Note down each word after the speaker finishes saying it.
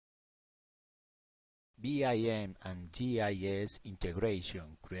BIM and GIS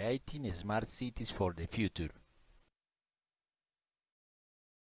integration, creating smart cities for the future.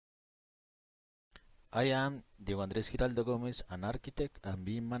 I am Diego Andrés Giraldo Gomez, an architect and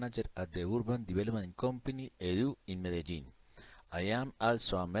BIM manager at the urban development company EDU in Medellin. I am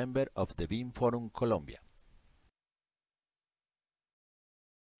also a member of the BIM Forum Colombia.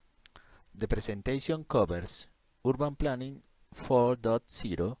 The presentation covers Urban Planning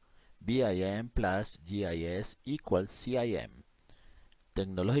 4.0, BIM plus GIS equals CIM,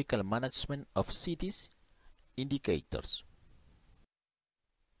 Technological Management of Cities, Indicators.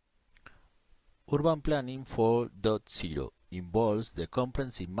 Urban Planning 4.0 involves the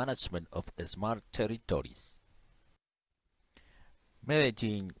comprehensive management of smart territories.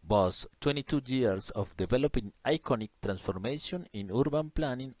 Medellin boasts 22 years of developing iconic transformation in urban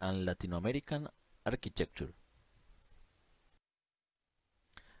planning and Latin American architecture.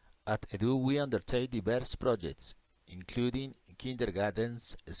 At EDU we undertake diverse projects, including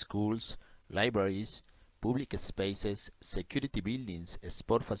kindergartens, schools, libraries, public spaces, security buildings,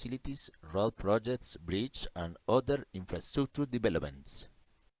 sport facilities, road projects, bridge, and other infrastructure developments.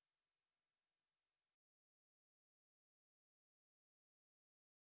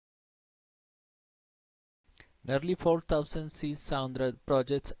 Nearly 4,600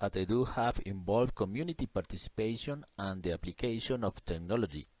 projects at EDU have involved community participation and the application of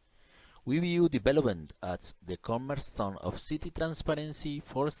technology. We view development as the cornerstone of city transparency,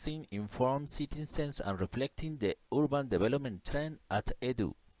 fostering informed citizens and reflecting the urban development trend at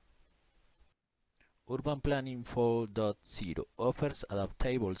EDU. Urban Planning 4.0 offers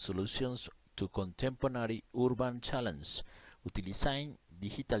adaptable solutions to contemporary urban challenges, utilizing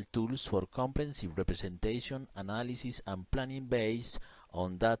digital tools for comprehensive representation, analysis, and planning based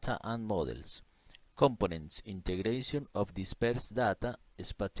on data and models. Components, integration of dispersed data,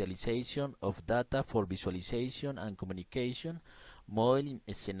 spatialization of data for visualization and communication, modeling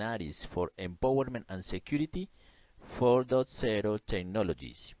scenarios for empowerment and security, 4.0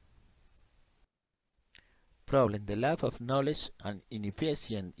 technologies. Problem: the lack of knowledge and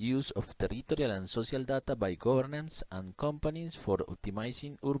inefficient use of territorial and social data by governments and companies for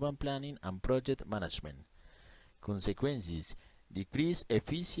optimizing urban planning and project management. Consequences: decreased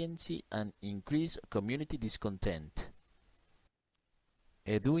efficiency and increased community discontent.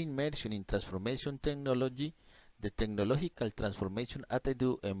 EDU immersion in transformation technology. The technological transformation at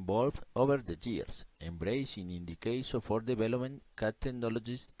EDU evolved over the years, embracing in the case of our development CAD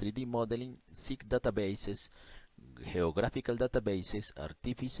technologies, 3D modeling, SIG databases, geographical databases,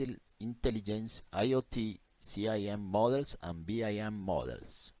 artificial intelligence, IoT, CIM models, and BIM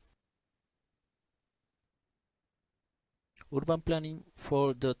models. Urban Planning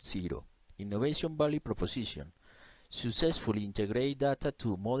 4.0 Innovation Value Proposition. Successfully integrate data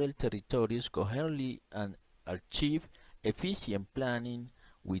to model territories coherently and achieve efficient planning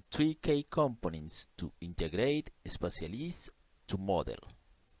with 3 key components: to integrate, spatialize, to model.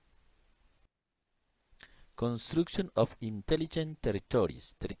 Construction of intelligent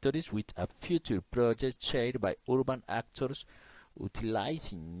territories. Territories with a future project shared by urban actors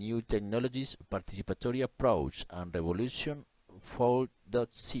utilizing new technologies, participatory approach, and Revolution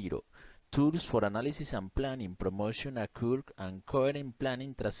 4.0. Tools for analysis and planning, promotion occur and coherent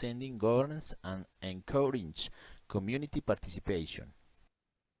planning transcending governance and encourage community participation.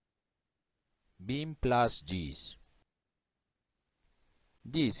 BIM plus GIS.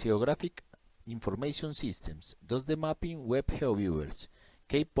 These geographic information systems does the mapping web geoviewers,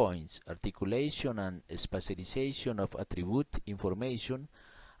 key points, articulation and spatialization of attribute information,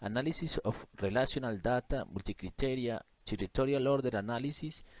 analysis of relational data, multi-criteria, territorial order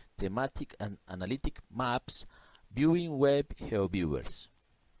analysis, thematic and analytic maps, viewing web geoviewers.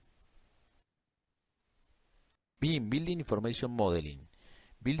 BIM, Building Information Modeling.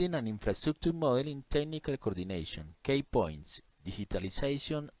 Building and infrastructure modeling, technical coordination, key points,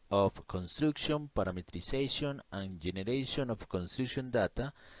 digitalization of construction, parametrization and generation of construction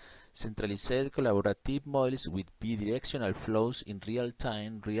data, centralized collaborative models with bidirectional flows in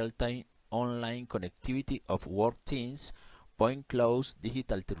real-time online connectivity of work teams, point clouds,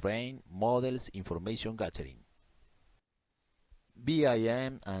 digital terrain, models, information gathering.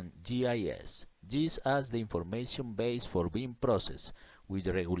 BIM and GIS. GIS as the information base for BIM process, with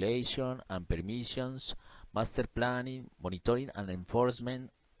regulation and permissions, master planning, monitoring and enforcement,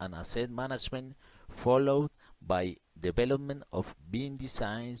 and asset management, followed by development of BIM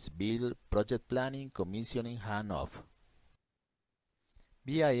designs, build, project planning, commissioning, handoff.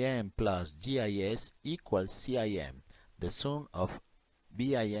 BIM plus GIS equals CIM. The sum of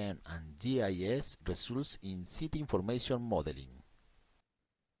BIM and GIS results in city information modeling.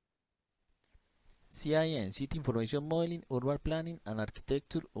 CIM, City Information Modeling, Urban Planning and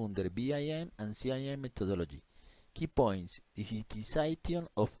Architecture under BIM and CIM methodology. Key points: digitization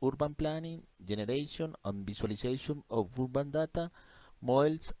of urban planning, generation and visualization of urban data,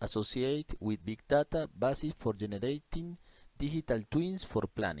 models associated with big data, basis for generating digital twins for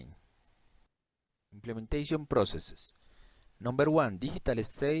planning. Implementation processes. Number 1, digital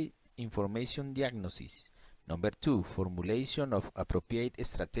state information diagnosis. Number 2, formulation of appropriate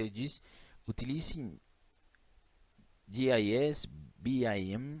strategies utilizing GIS,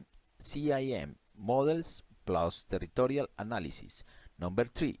 BIM, CIM models plus territorial analysis. Number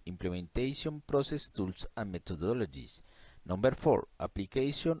 3, implementation process tools and methodologies. Number 4,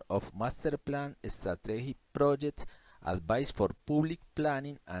 application of master plan strategic project advice for public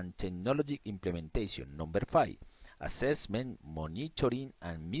planning and technology implementation. Number 5, assessment, monitoring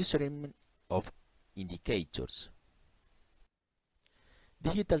and measurement of indicators.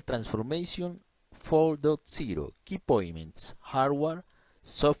 Digital transformation 4.0 key points: hardware,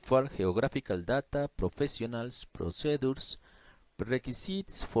 software, geographical data, professionals, procedures,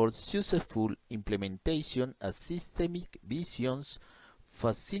 prerequisites for successful implementation as systemic visions,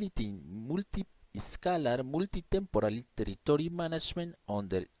 facilitating multi-scalar, multi-temporal territory management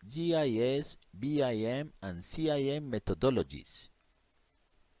under GIS, BIM, and CIM methodologies.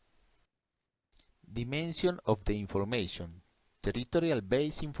 Dimension of the information.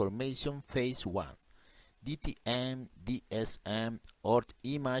 Territorial-based information Phase 1. DTM, DSM, Earth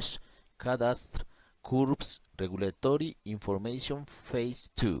image, cadastre, curves, regulatory information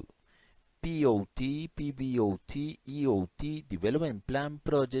Phase 2. POT, PBOT, EOT, development plan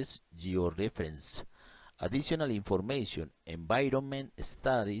projects, georeference. Additional information, environment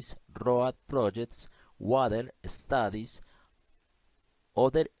studies, road projects, water studies.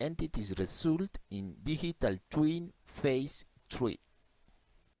 Other entities result in digital twin Phase 3.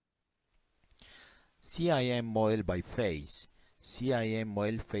 CIM model by phase. CIM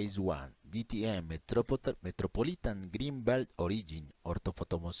model Phase 1. DTM Metropolitan Greenbelt Origin.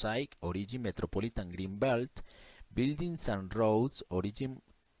 Orthophotomosaic Origin Metropolitan Greenbelt. Buildings and Roads Origin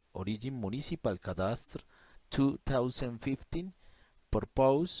Municipal Cadastre 2015.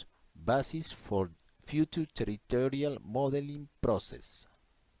 Purpose Basis for future territorial modeling process.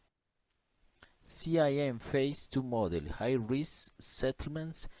 CIM Phase 2 model, high-risk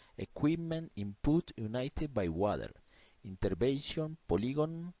settlements, equipment input united by water, intervention,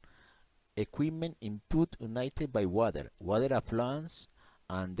 polygon, equipment input united by water, water affluents,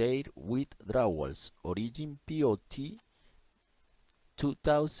 and their withdrawals, origin POT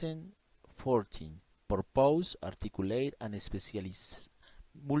 2014, purpose, articulate and specialize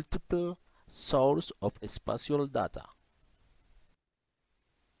multiple source of spatial data.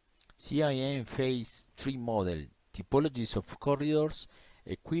 CIM Phase 3 model, typologies of corridors,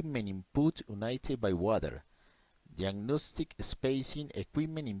 equipment input united by water, diagnostic spacing,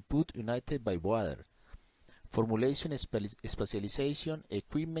 equipment input united by water, formulation spatialization,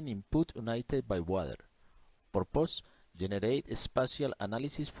 equipment input united by water. Purpose, generate spatial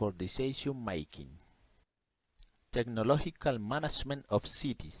analysis for decision making. Technological management of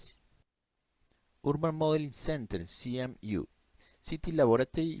cities. Urban Modeling Center, CMU. City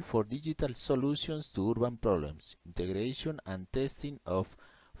Laboratory for Digital Solutions to Urban Problems, Integration and Testing of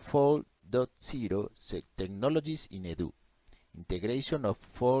 4.0 Technologies in Edu. Integration of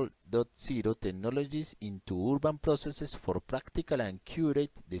 4.0 technologies into urban processes for practical and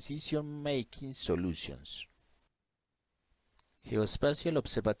accurate decision-making solutions. Geospatial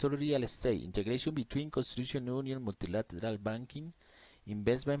Observatory Real Estate, integration between construction union, multilateral banking,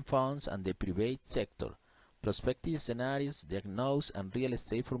 investment funds, and the private sector. Prospective scenarios, diagnose and real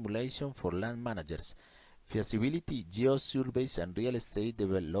estate formulation for land managers, feasibility geosurveys and real estate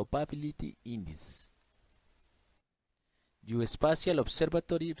developability indices. Geospatial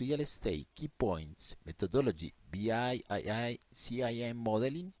Observatory Real Estate, key points, methodology, BIM, CIM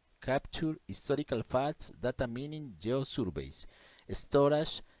modeling, capture, historical facts, data mining, geosurveys,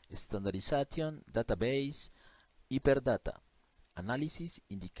 storage, standardization, database, hyperdata, analysis,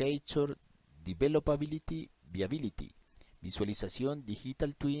 indicator, developability, viability, visualization,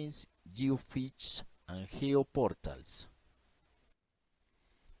 digital twins, geofeeds, and geoportals.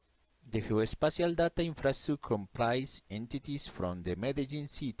 The geospatial data infrastructure comprises entities from the Medellin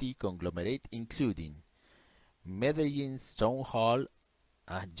city conglomerate including Medellin's Town Hall,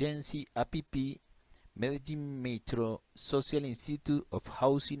 Agency APP, Medellin Metro, Social Institute of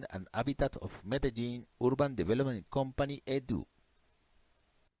Housing and Habitat of Medellin, Urban Development Company EDU.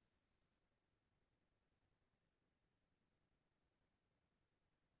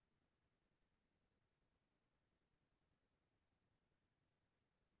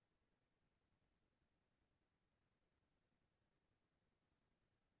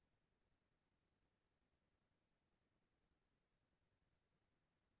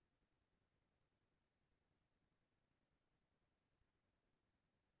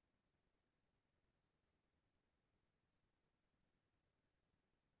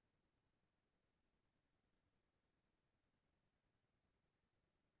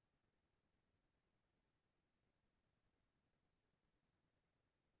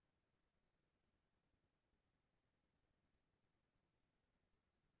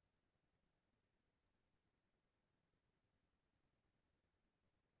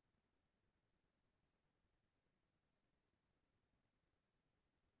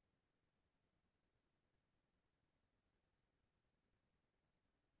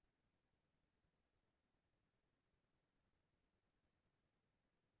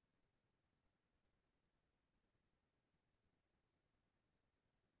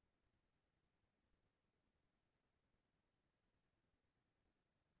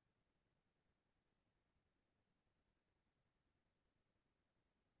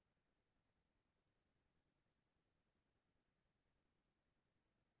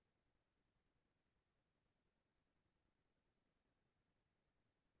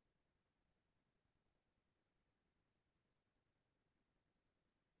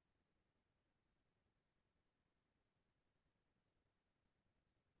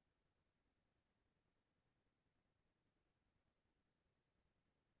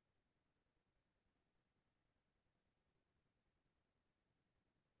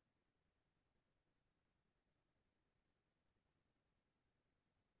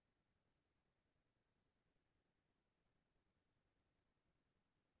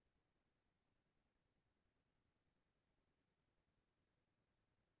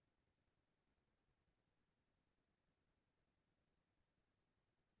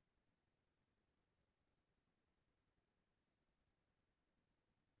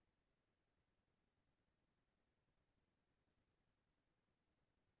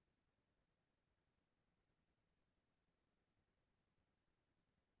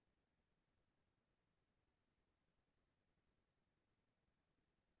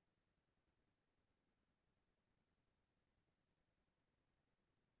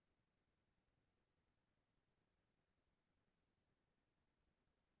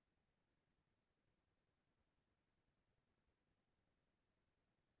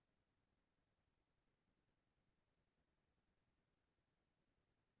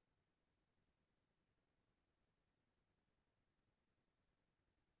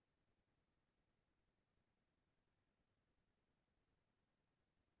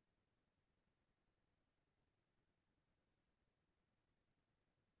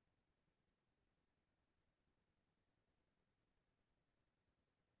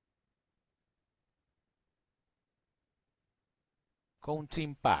 Country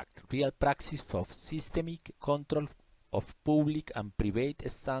impact, real practice of systemic control of public and private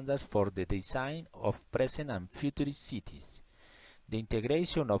standards for the design of present and future cities. The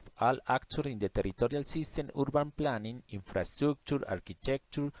integration of all actors in the territorial system, urban planning, infrastructure,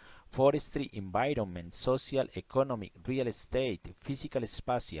 architecture, forestry, environment, social, economic, real estate, physical,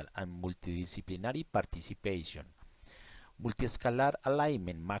 spatial, and multidisciplinary participation. Multiscalar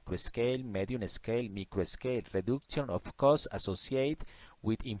alignment, macro scale, medium scale, micro scale, reduction of costs associated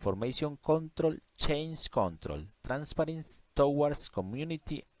with information control, change control, transparency towards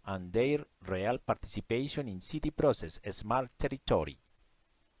community and their real participation in city process, smart territory.